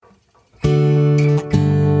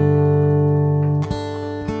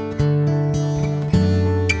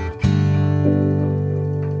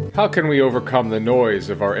How can we overcome the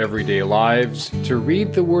noise of our everyday lives to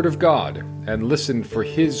read the Word of God and listen for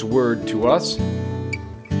His Word to us?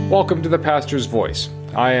 Welcome to the Pastor's Voice.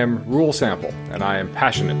 I am Rule Sample, and I am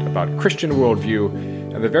passionate about Christian worldview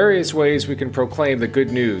and the various ways we can proclaim the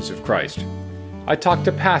good news of Christ. I talk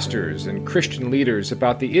to pastors and Christian leaders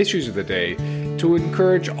about the issues of the day to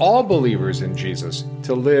encourage all believers in Jesus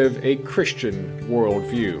to live a Christian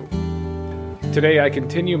worldview. Today I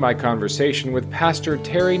continue my conversation with Pastor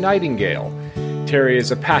Terry Nightingale. Terry is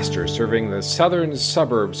a pastor serving the southern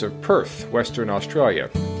suburbs of Perth, Western Australia.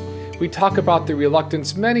 We talk about the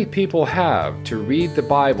reluctance many people have to read the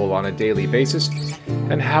Bible on a daily basis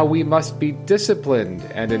and how we must be disciplined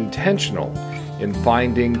and intentional in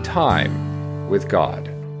finding time with God.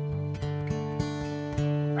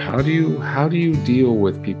 How do you deal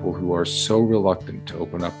with people who are so reluctant to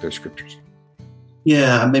open up their scriptures?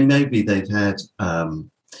 Yeah, I mean, maybe they've had,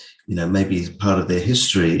 maybe part of their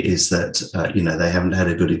history is that, they haven't had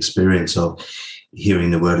a good experience of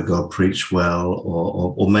hearing the Word of God preached well,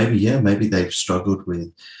 or maybe they've struggled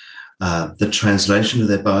with the translation of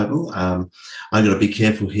their Bible. I've got to be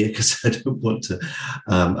careful here because I don't want to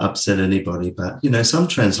upset anybody, but, some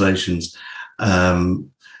translations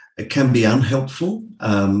can be unhelpful.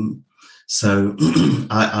 So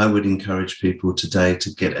I would encourage people today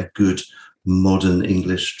to get a good modern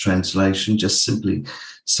English translation, just simply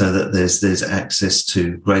so that there's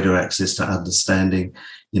greater access to understanding,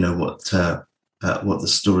 what the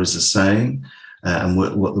stories are saying and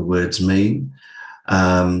what the words mean.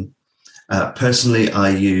 Personally, I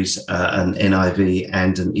use an NIV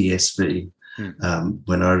and an ESV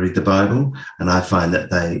when I read the Bible, and I find that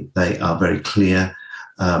they are very clear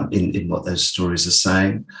in what those stories are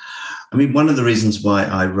saying. I mean, one of the reasons why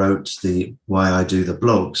I do the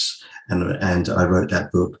blogs and I wrote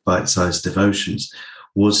that book, Bite-Sized Devotions,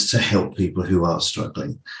 was to help people who are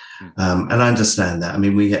struggling. And I understand that. I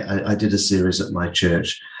mean, I did a series at my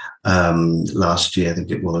church last year, I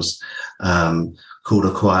think it was, called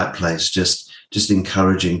A Quiet Place, just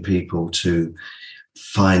encouraging people to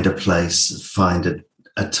find a place, find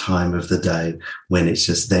a time of the day when it's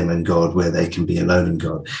just them and God, where they can be alone in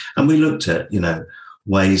God. And we looked at,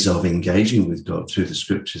 ways of engaging with God through the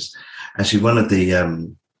scriptures. Actually, one of the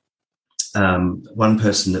one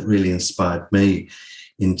person that really inspired me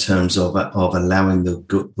in terms of allowing the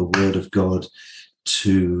Word of God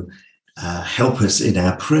to help us in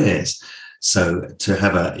our prayers. So to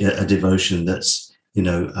have a devotion that's,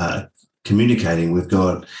 communicating with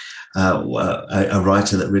God. A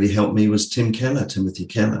writer that really helped me was Timothy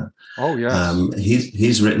Keller. Oh, yes.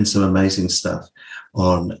 He's written some amazing stuff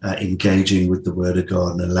on engaging with the Word of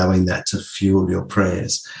God and allowing that to fuel your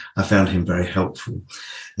prayers. I found him very helpful.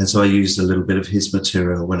 And so I used a little bit of his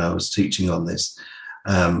material when I was teaching on this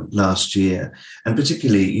last year. And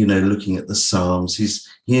particularly, looking at the Psalms.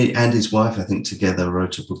 He and his wife, I think, together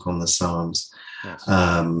wrote a book on the Psalms. Yes.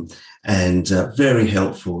 And very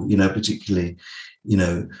helpful, particularly,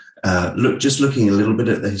 looking a little bit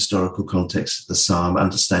at the historical context of the psalm,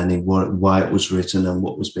 understanding why it was written and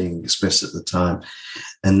what was being expressed at the time,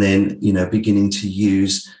 and then beginning to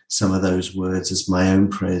use some of those words as my own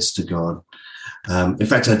prayers to God. In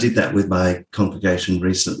fact, I did that with my congregation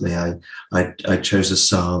recently. I chose a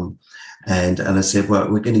psalm, and I said, well,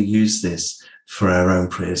 we're going to use this for our own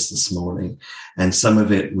prayers this morning, and some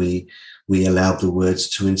of it we allowed the words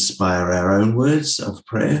to inspire our own words of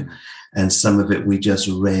prayer. And some of it we just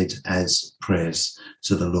read as prayers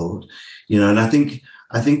to the Lord, and I think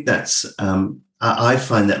that's, I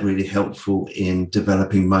find that really helpful in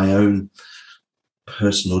developing my own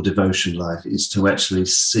personal devotion life, is to actually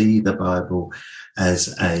see the Bible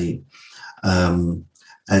as a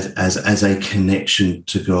connection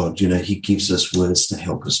to God. He gives us words to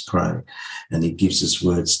help us pray, and he gives us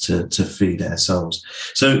words to feed our souls.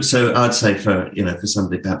 So I'd say for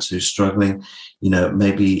somebody perhaps who's struggling,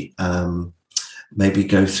 maybe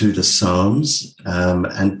go through the Psalms,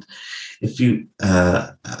 and if you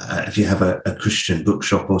have a Christian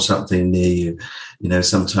bookshop or something near you,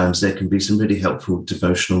 sometimes there can be some really helpful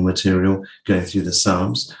devotional material going through the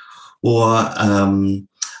Psalms. Or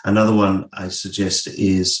another one I suggest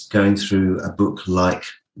is going through a book like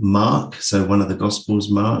Mark. So one of the Gospels,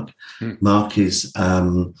 Mark. Mark is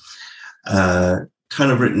kind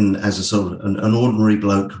of written as a sort of an ordinary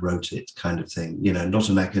bloke wrote it, kind of thing. Not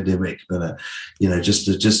an academic, but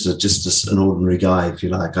just an ordinary guy, if you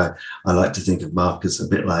like. I like to think of Mark as a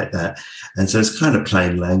bit like that, and so it's kind of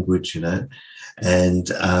plain language, and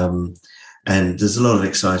there's a lot of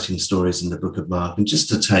exciting stories in the book of Mark. And just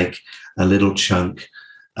to take a little chunk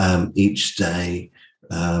each day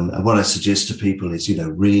And what I suggest to people is,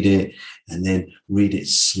 read it and then read it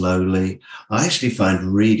slowly. I actually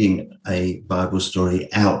find reading a Bible story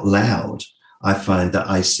out loud, I find that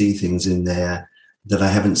I see things in there that I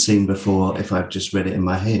haven't seen before if I've just read it in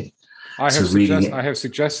my head. I have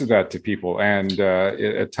suggested that to people, and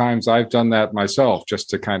at times I've done that myself just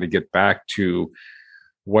to kind of get back to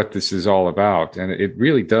what this is all about. And it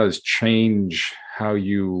really does change how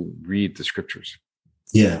you read the scriptures.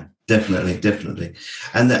 Yeah, definitely.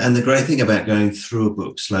 And the great thing about going through a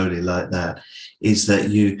book slowly like that is that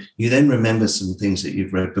you then remember some things that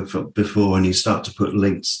you've read before, and you start to put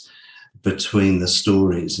links between the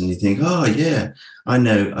stories, and you think, oh yeah, I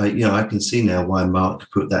know, I can see now why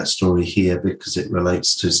Mark put that story here, because it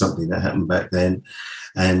relates to something that happened back then.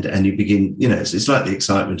 And you begin, it's like the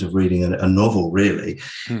excitement of reading a novel, really,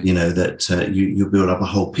 that you build up a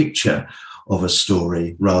whole picture of a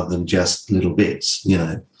story rather than just little bits,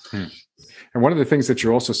 And one of the things that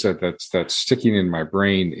you also said that's sticking in my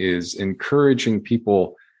brain is encouraging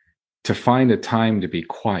people to find a time to be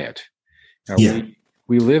quiet.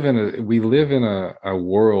 We live in a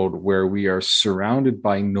world where we are surrounded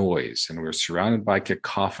by noise, and we're surrounded by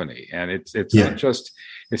cacophony, and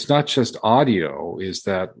it's not just audio. Is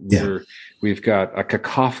that we've got a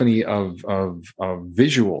cacophony of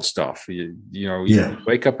visual stuff. You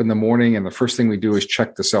wake up in the morning, and the first thing we do is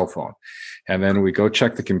check the cell phone, and then we go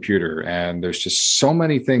check the computer, and there's just so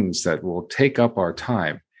many things that will take up our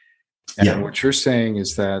time. And what you're saying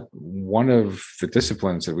is that one of the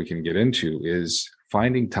disciplines that we can get into is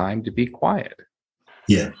finding time to be quiet.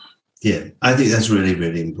 Yeah. I think that's really,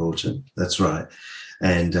 really important. That's right.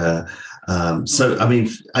 And so, I mean,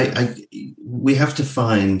 we have to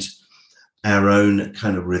find our own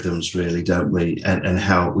kind of rhythms, really, don't we? And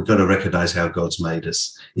how we've got to recognize how God's made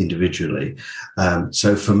us individually.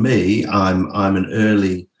 So for me, I'm an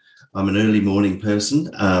early morning person.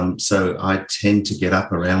 So I tend to get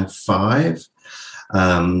up around 5.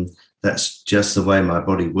 That's just the way my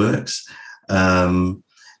body works. And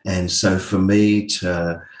so for me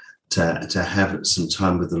to have some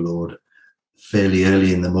time with the Lord fairly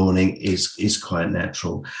early in the morning is quite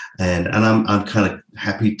natural. And I'm kind of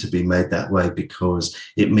happy to be made that way, because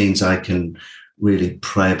it means I can really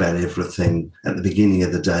pray about everything at the beginning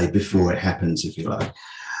of the day before it happens, if you like.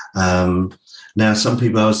 Now, some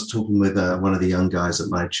people, I was talking with one of the young guys at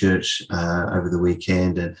my church over the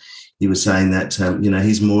weekend, and he was saying that,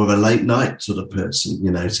 he's more of a late night sort of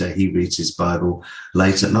person, so he reads his Bible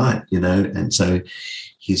late at night, and so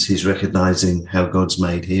he's recognizing how God's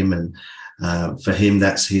made him. And for him,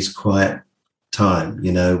 that's his quiet time,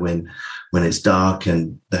 when it's dark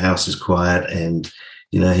and the house is quiet, and,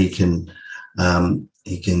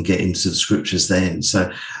 he can get into the scriptures then.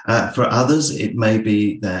 So for others, it may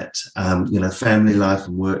be that, family life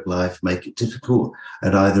and work life make it difficult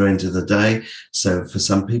at either end of the day. So for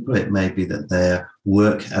some people, it may be that their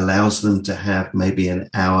work allows them to have maybe an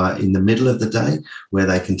hour in the middle of the day where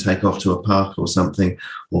they can take off to a park or something,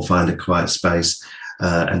 or find a quiet space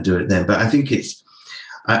and do it then. But I think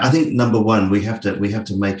number one, we have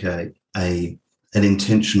to make an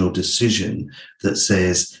intentional decision that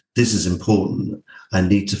says, this is important. I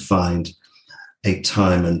need to find a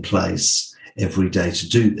time and place every day to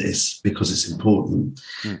do this, because it's important.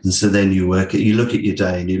 And so then you look at your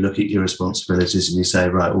day, and you look at your responsibilities, and you say,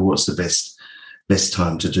 right, well, what's the best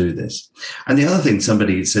time to do this? And the other thing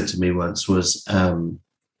somebody said to me once was,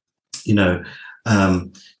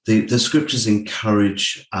 the scriptures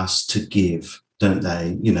encourage us to give, don't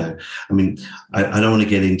they? I mean, I don't want to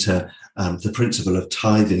get into the principle of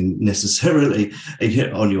tithing necessarily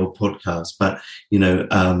on your podcast, but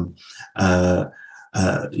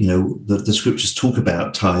the scriptures talk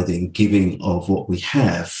about tithing, giving of what we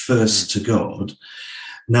have first to God.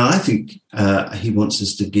 Now, I think he wants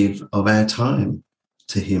us to give of our time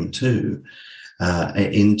to him too,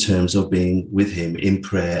 in terms of being with him in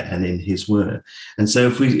prayer and in his word. And so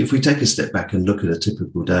if we take a step back and look at a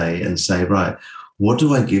typical day and say, right, what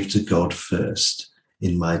do I give to God first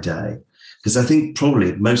in my day? Because I think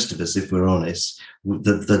probably most of us, if we're honest,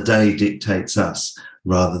 the day dictates us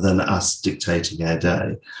rather than us dictating our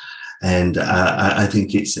day. And I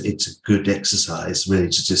think it's a good exercise, really,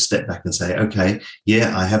 to just step back and say, okay,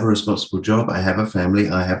 yeah, I have a responsible job, I have a family,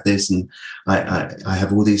 I have this, and I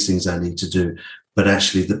have all these things I need to do. But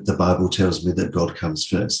actually, the Bible tells me that God comes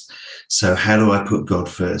first. So how do I put God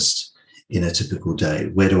first in a typical day?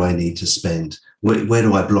 Where do I need to spend? Where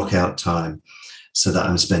do I block out time so that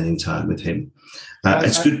I'm spending time with him.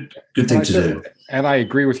 It's good thing to do. And I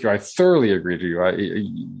agree with you. I thoroughly agree with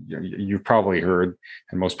you. You've probably heard,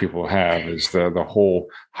 and most people have, is the whole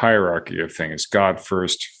hierarchy of things: God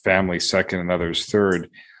first, family second, and others third.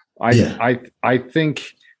 I think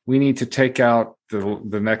we need to take out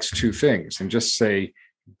the next two things and just say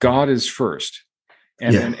God is first,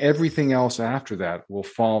 and then everything else after that will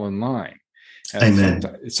fall in line. And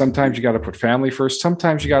Amen. Sometimes you got to put family first.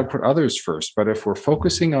 Sometimes you got to put others first. But if we're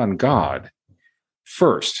focusing on God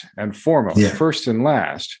first and foremost, first and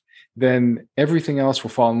last, then everything else will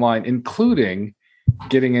fall in line, including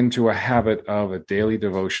getting into a habit of a daily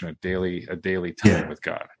devotion, a daily time with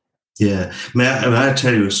God. Yeah. May I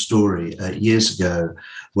tell you a story? Years ago,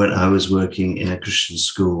 when I was working in a Christian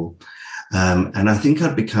school, and I think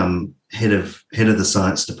I'd become head of the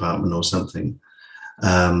science department or something.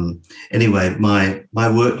 Anyway, my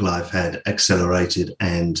work life had accelerated,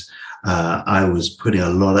 and I was putting a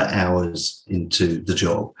lot of hours into the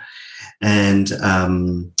job.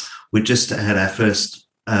 And we just had our first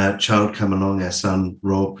child come along, our son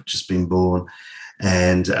Rob, just been born,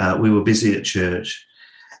 and we were busy at church.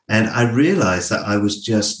 And I realized that I was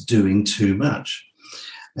just doing too much.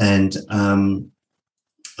 And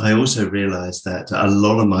I also realized that a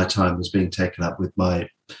lot of my time was being taken up with my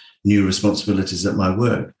new responsibilities at my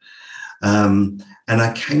work. And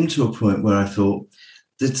I came to a point where I thought,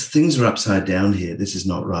 things are upside down here. This is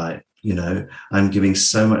not right. You know, I'm giving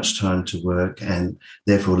so much time to work and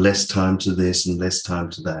therefore less time to this and less time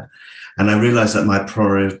to that. And I realized that my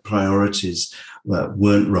priorities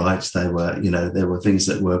weren't right. They were, there were things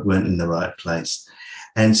that weren't in the right place.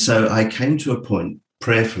 And so I came to a point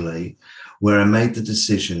prayerfully where I made the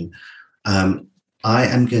decision, I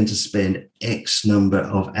am going to spend X number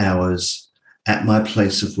of hours at my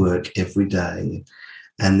place of work every day.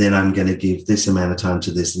 And then I'm going to give this amount of time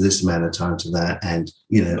to this amount of time to that. And,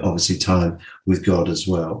 obviously time with God as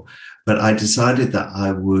well. But I decided that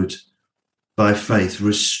I would, by faith,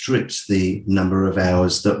 restrict the number of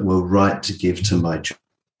hours that were right to give to my job.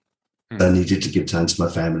 I needed to give time to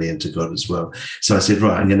my family and to God as well. So I said,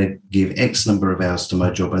 right, I'm going to give X number of hours to my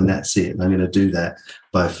job, and that's it. And I'm going to do that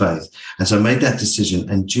by faith. And so I made that decision.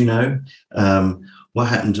 And what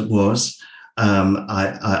happened was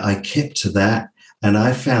I kept to that, and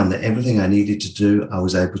I found that everything I needed to do, I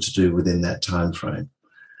was able to do within that time frame.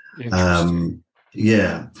 Interesting.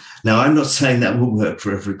 Yeah. Now, I'm not saying that will work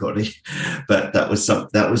for everybody, but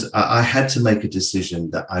I had to make a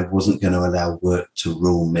decision that I wasn't going to allow work to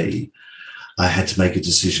rule me. I had to make a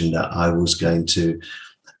decision that I was going to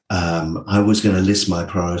list my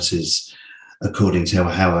priorities according to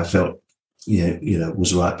how I felt,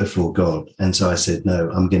 was right before God. And so I said,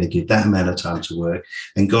 no, I'm going to give that amount of time to work.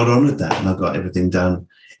 And God honored that. And I got everything done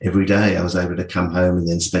every day. I was able to come home and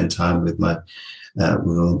then spend time with my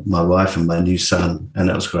wife and my new son, and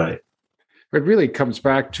that was great. It really comes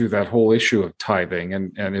back to that whole issue of tithing.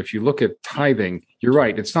 And if you look at tithing, you're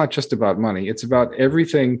right. It's not just about money. It's about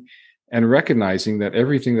everything, and recognizing that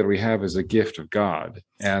everything that we have is a gift of God.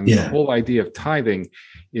 And the whole idea of tithing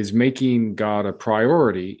is making God a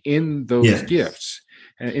priority in those gifts,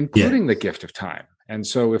 including the gift of time. And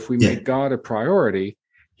so if we make God a priority,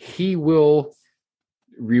 he will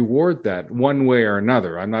reward that one way or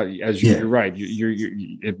another. I'm not, as you're right.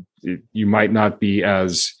 You might not be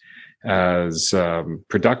as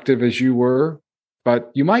productive as you were,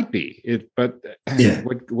 but you might be.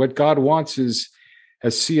 What God wants is,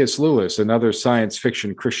 as C.S. Lewis, another science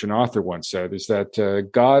fiction Christian author, once said, is that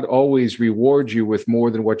God always rewards you with more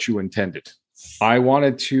than what you intended. I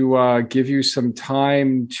wanted to give you some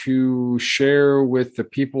time to share with the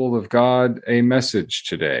people of God a message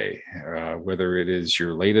today, whether it is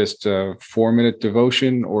your latest 4-minute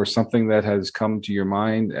devotion or something that has come to your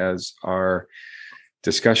mind as our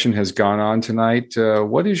discussion has gone on tonight.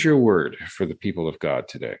 What is your word for the people of God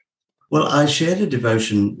today? Well, I shared a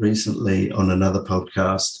devotion recently on another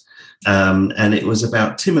podcast, and it was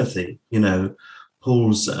about Timothy,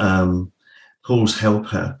 Paul's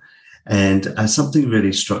helper. And something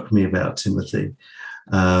really struck me about Timothy,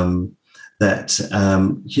 that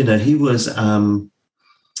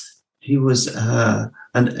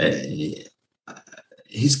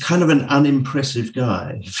he's kind of an unimpressive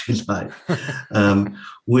guy, if you like,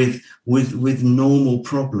 with normal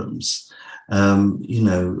problems.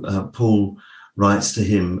 Paul writes to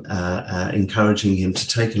him, encouraging him to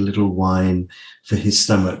take a little wine for his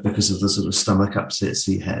stomach because of the sort of stomach upsets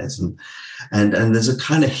he has. And there's a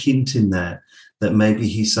kind of hint in that maybe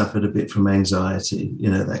he suffered a bit from anxiety,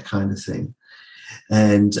 that kind of thing.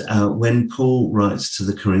 And when Paul writes to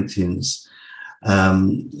the Corinthians,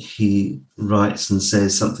 he writes and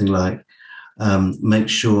says something like, make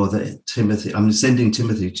sure that Timothy, I'm sending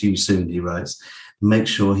Timothy to you soon, he writes, make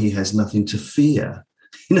sure he has nothing to fear.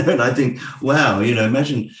 And I think, wow,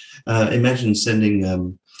 imagine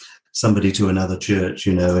sending somebody to another church,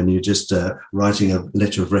 and you're just writing a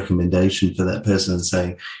letter of recommendation for that person and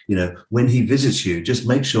saying, when he visits you, just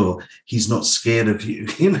make sure he's not scared of you,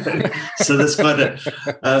 So that's quite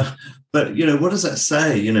but, what does that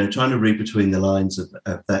say? Trying to read between the lines of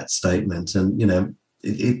that statement. And,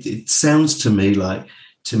 it sounds to me like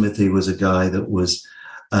Timothy was a guy that was,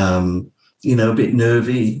 a bit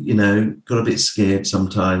nervy, got a bit scared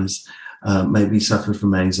sometimes, maybe suffered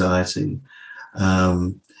from anxiety.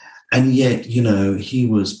 And yet, he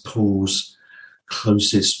was Paul's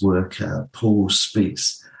closest worker. Paul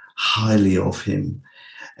speaks highly of him.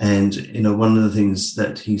 And, one of the things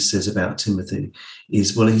that he says about Timothy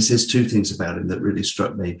is, he says two things about him that really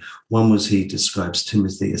struck me. One was he describes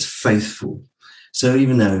Timothy as faithful. So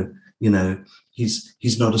even though,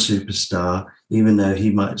 he's not a superstar, even though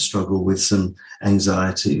he might struggle with some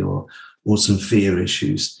anxiety or some fear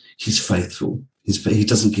issues, he's faithful. He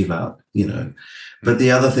doesn't give up, But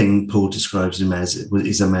the other thing Paul describes him as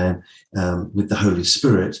is a man with the Holy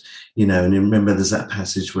Spirit, and remember there's that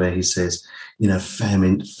passage where he says, fan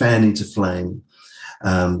into flame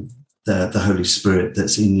the Holy Spirit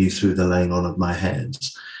that's in you through the laying on of my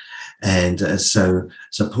hands. And so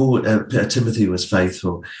Paul, Timothy was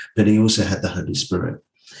faithful, but he also had the Holy Spirit.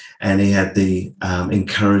 And he had the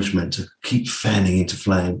encouragement to keep fanning into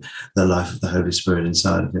flame the life of the Holy Spirit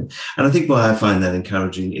inside of him. And I think why I find that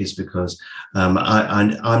encouraging is because I'm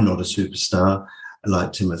not a superstar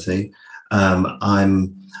like Timothy.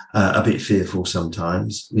 I'm a bit fearful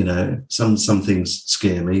sometimes. Some things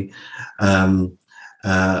scare me.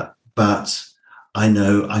 But I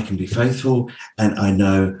know I can be faithful, and I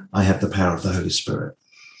know I have the power of the Holy Spirit.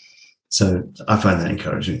 So I find that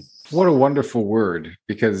encouraging. What a wonderful word,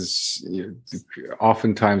 because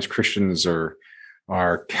oftentimes Christians are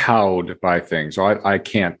cowed by things. So I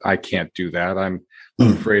can't do that. I'm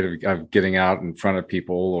afraid of getting out in front of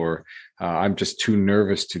people, or I'm just too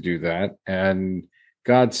nervous to do that. And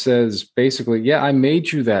God says, basically, I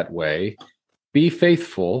made you that way. Be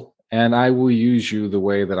faithful, and I will use you the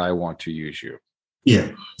way that I want to use you.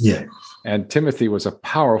 Yeah. And Timothy was a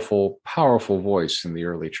powerful, powerful voice in the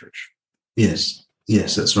early church. Yes,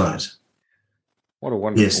 that's right. What a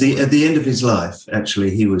wonderful word. At the end of his life,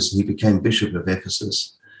 actually, he became Bishop of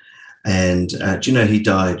Ephesus. And he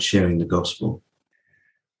died sharing the gospel.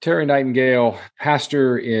 Terry Nightingale,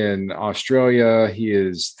 pastor in Australia. He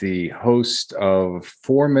is the host of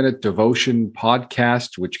 4-Minute Devotion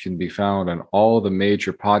podcast, which can be found on all the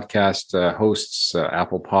major podcast hosts,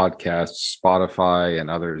 Apple Podcasts, Spotify, and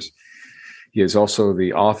others. He is also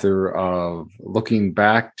the author of Looking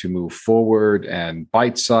Back to Move Forward and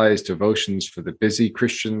Bite-Sized Devotions for the Busy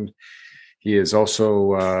Christian. He is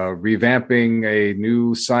also revamping a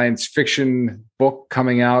new science fiction book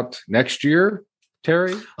coming out next year.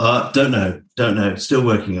 Terry? Don't know. Still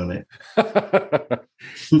working on it.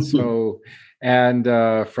 So, and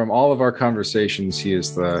from all of our conversations, he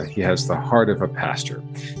has the heart of a pastor.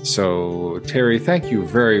 So, Terry, thank you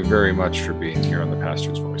very, very much for being here on The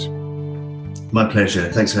Pastor's Voice. My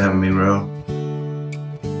pleasure. Thanks for having me, Roel.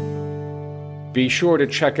 Be sure to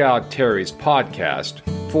check out Terry's podcast,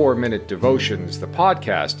 4-Minute Devotions, the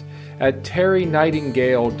podcast, at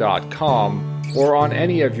terrynightingale.com or on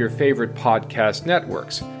any of your favorite podcast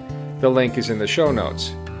networks. The link is in the show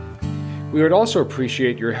notes. We would also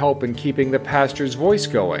appreciate your help in keeping The Pastor's Voice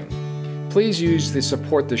going. Please use the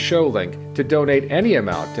Support the Show link to donate any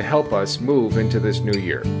amount to help us move into this new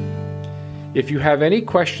year. If you have any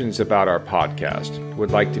questions about our podcast,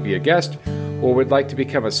 would like to be a guest, or would like to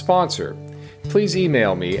become a sponsor, please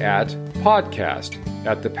email me at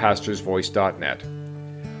podcast@thepastorsvoice.net.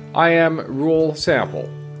 I am Ruel Sample.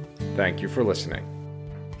 Thank you for listening.